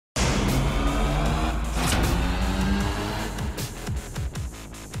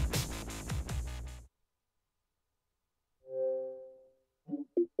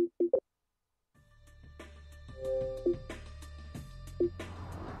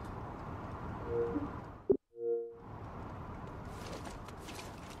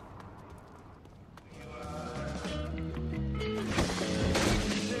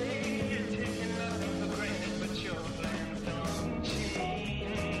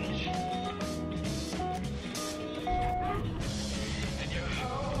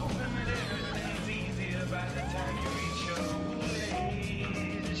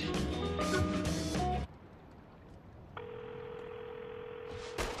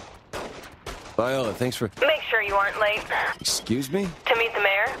Viola, thanks for... Make sure you aren't late. Excuse me? To meet the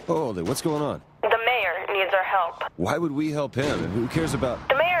mayor? Hold it, what's going on? The mayor needs our help. Why would we help him? And who cares about...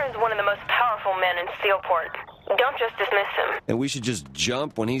 The mayor is one of the most powerful men in Steelport. Don't just dismiss him. And we should just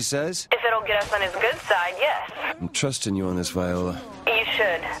jump when he says? If it'll get us on his good side, yes. I'm trusting you on this, Viola. You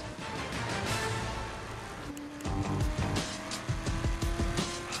should. At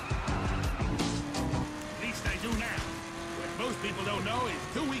least I do now. What most people don't know is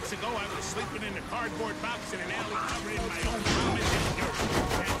 2 weeks ago I was sleeping in a cardboard box in an alley covered in my own vomit and dirt.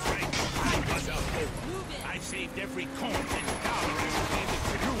 That's right, I was a hope. I saved every coin and dollar I was handed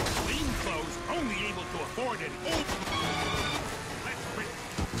to new, clean clothes, only able to afford an old... Let's rip.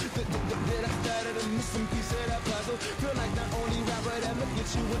 I started a missing piece of that puzzle. Feel like the only rapper that look at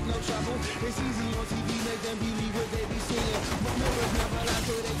you with no trouble. It's easy on TV, make them believe what they be seeing. But mirrors never lie,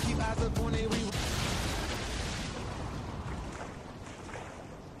 so they keep eyes up on their rewind.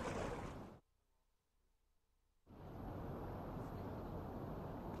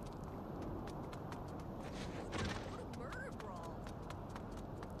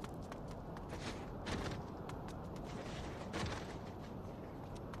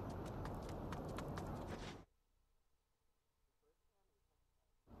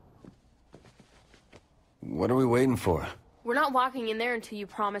 What are we waiting for? We're not walking in there until you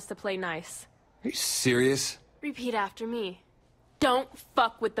promise to play nice. Are you serious? Repeat after me. Don't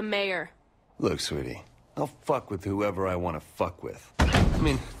fuck with the mayor. Look, sweetie, I'll fuck with whoever I want to fuck with. I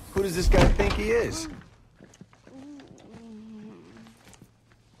mean, who does this guy think he is?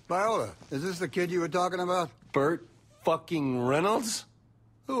 Viola, is this the kid you were talking about? Burt fucking Reynolds?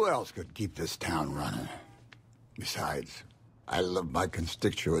 Who else could keep this town running? Besides, I love my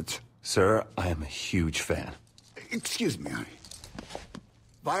constituents. Sir, I am a huge fan. Excuse me, honey.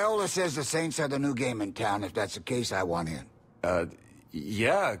 Viola says the Saints are the new game in town. If that's the case, I want in.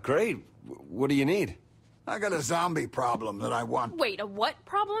 Yeah, great. What do you need? I got a zombie problem that I want. Wait, a what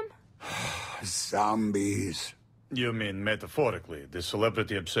problem? Zombies. You mean metaphorically, the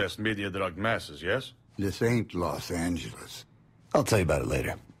celebrity-obsessed media-drugged masses, yes? This ain't Los Angeles. I'll tell you about it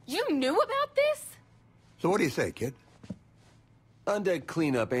later. You knew about this? So what do you say, kid? Undead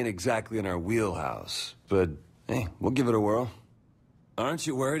cleanup ain't exactly in our wheelhouse, but hey, we'll give it a whirl. Aren't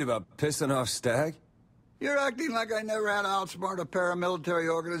you worried about pissing off Stag? You're acting like I never had to outsmart a paramilitary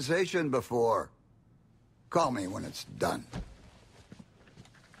organization before. Call me when it's done.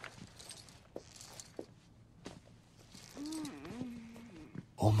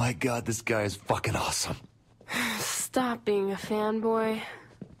 Oh my god, this guy is fucking awesome. Stop being a fanboy.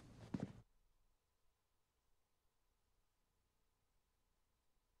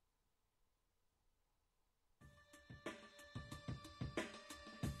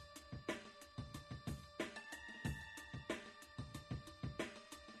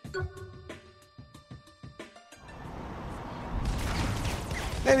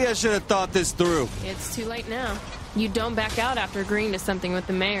 Maybe I should have thought this through. It's too late now. You don't back out after agreeing to something with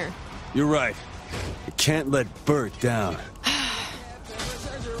the mayor. You're right. I can't let Burt down.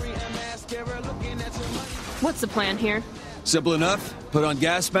 What's the plan here? Simple enough. Put on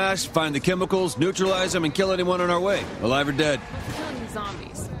gas masks, find the chemicals, neutralize them, and kill anyone on our way, alive or dead. Killing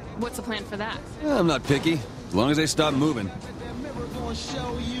zombies. What's the plan for that? I'm not picky, as long as they stop moving.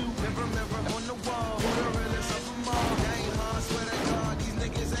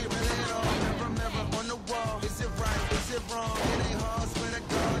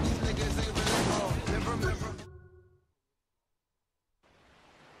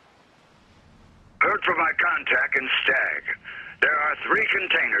 Heard from my contact in Stag. There are 3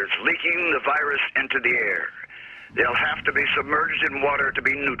 containers leaking the virus into the air. They'll have to be submerged in water to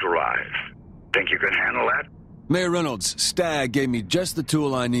be neutralized. Think you can handle that? Mayor Reynolds, Stag gave me just the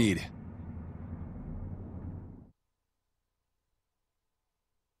tool I need.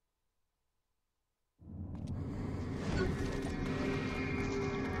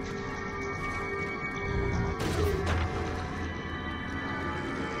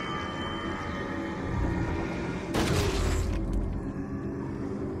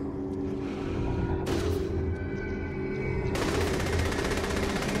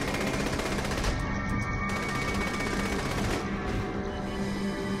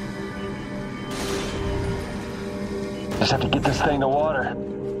 Just have to get this thing to water.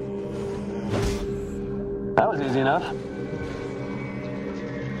 That was easy enough.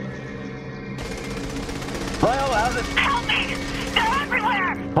 Viola, how's it? Help me! They're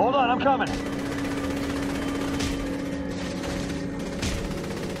everywhere! Hold on, I'm coming.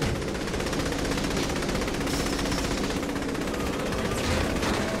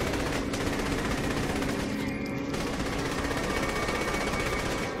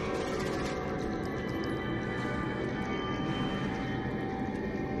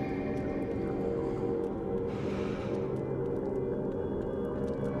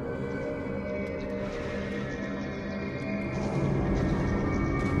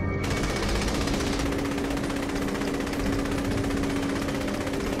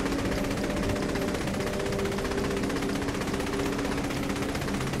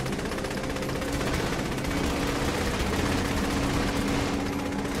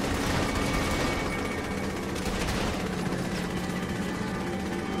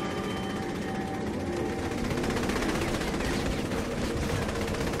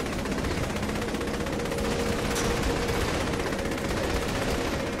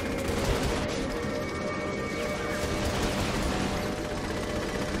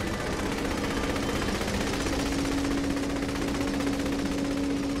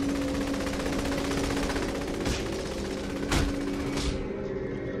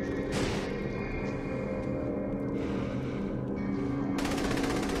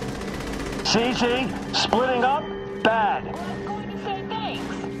 See? Splitting up? Bad. Well, I was going to say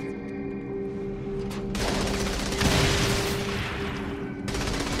thanks.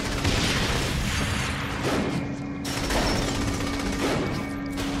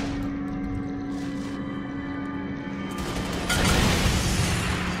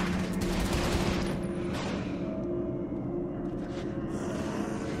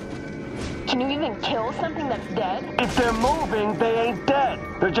 Can you even kill something that's dead? If they're moving, they ain't dead.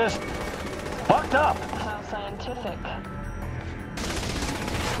 They're just fucked up. How scientific.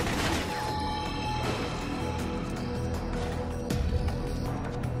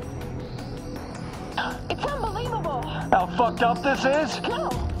 It's unbelievable. How fucked up this is? No,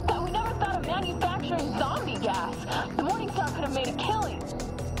 that we never thought of manufacturing zombie gas. The Morningstar could have made a killing.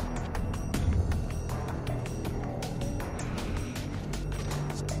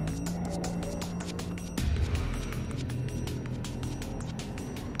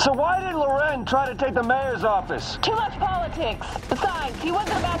 So why did Loren try to take the mayor's office? Too much politics. Besides, he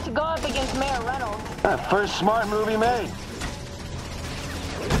wasn't about to go up against Mayor Reynolds. First smart movie made.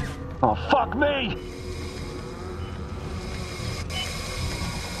 Oh, fuck me!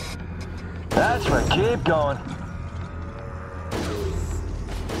 That's right, keep going.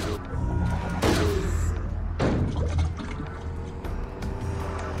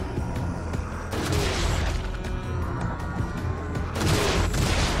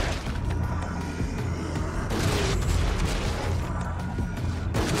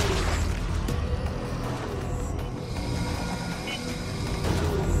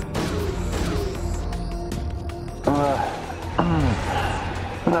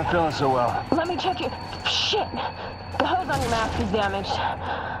 I'm not feeling so well. Let me check your... Shit! The hose on your mask is damaged.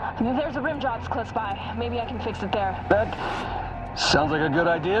 There's a rim jobs close by. Maybe I can fix it there. That sounds like a good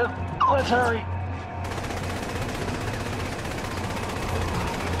idea. Let's hurry.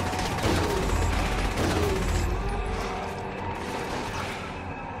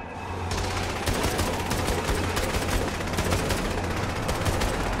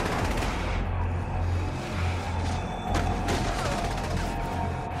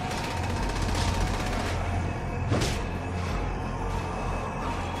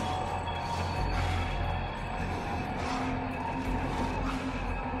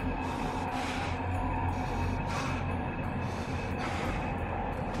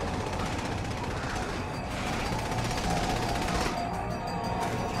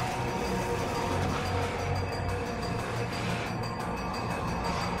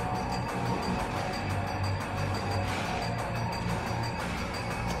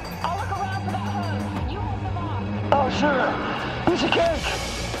 Oh, sure. Piece of cake.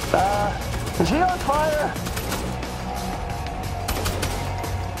 Is he on fire?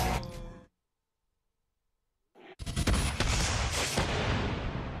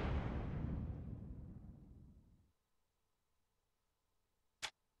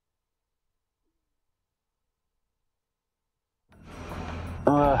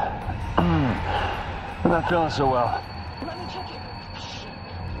 I'm not feeling so well. Let me check it.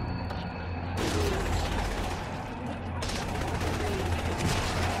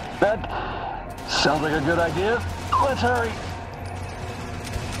 That sounds like a good idea. Let's hurry.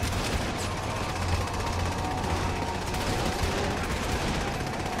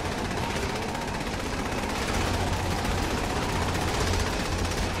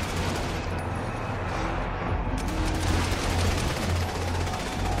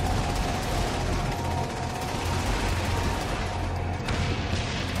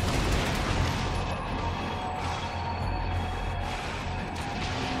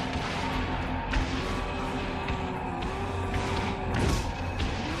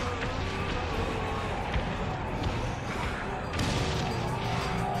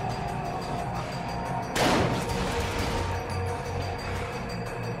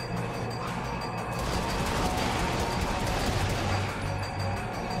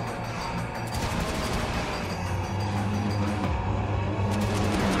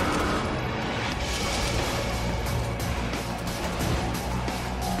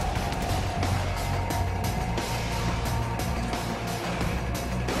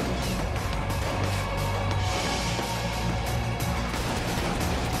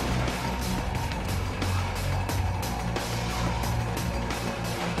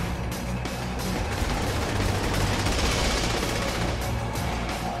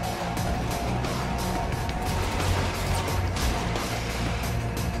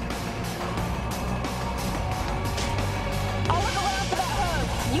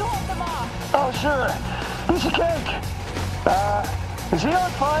 Oh, sure. Piece of cake. Is he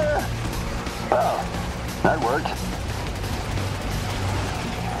on fire? Oh, that worked.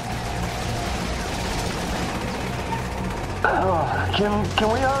 Can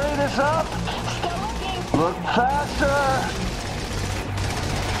we hurry this up? Still looking. Look faster!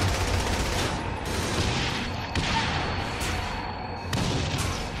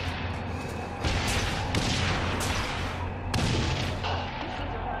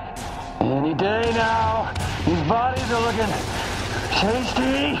 Any day now. These bodies are looking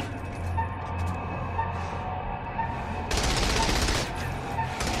tasty.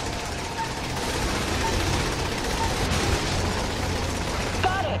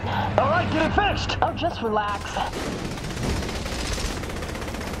 Got it. All right, get it fixed. Oh, just relax.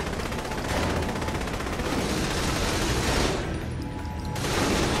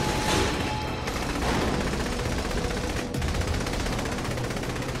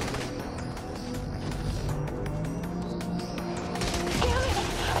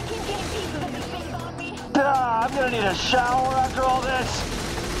 I'm gonna need a shower after all this.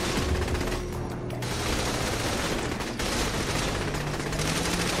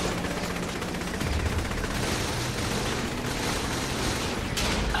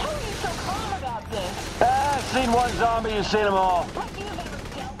 How are you so calm about this? I've seen one zombie, you've seen them all. Like you've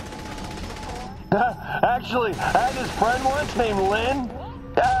ever dealt with before? Actually, I had this friend once named Lynn.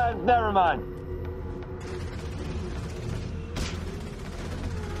 Never mind.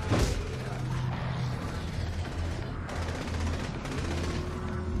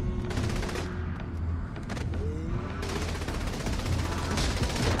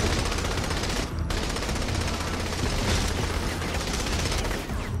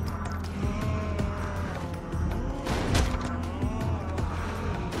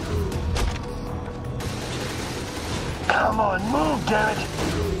 Come on, move, damn it!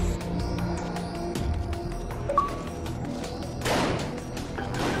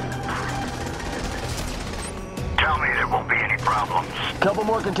 Tell me there won't be any problems. Couple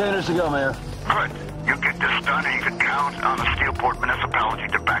more containers to go, Mayor. Good. You get this done and you can count on the Steelport Municipality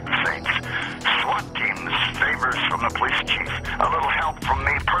to back the Saints. SWAT teams, favors from the police chief, a little help from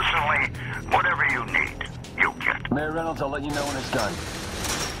me personally, whatever you need, you'll get. Mayor Reynolds, I'll let you know when it's done.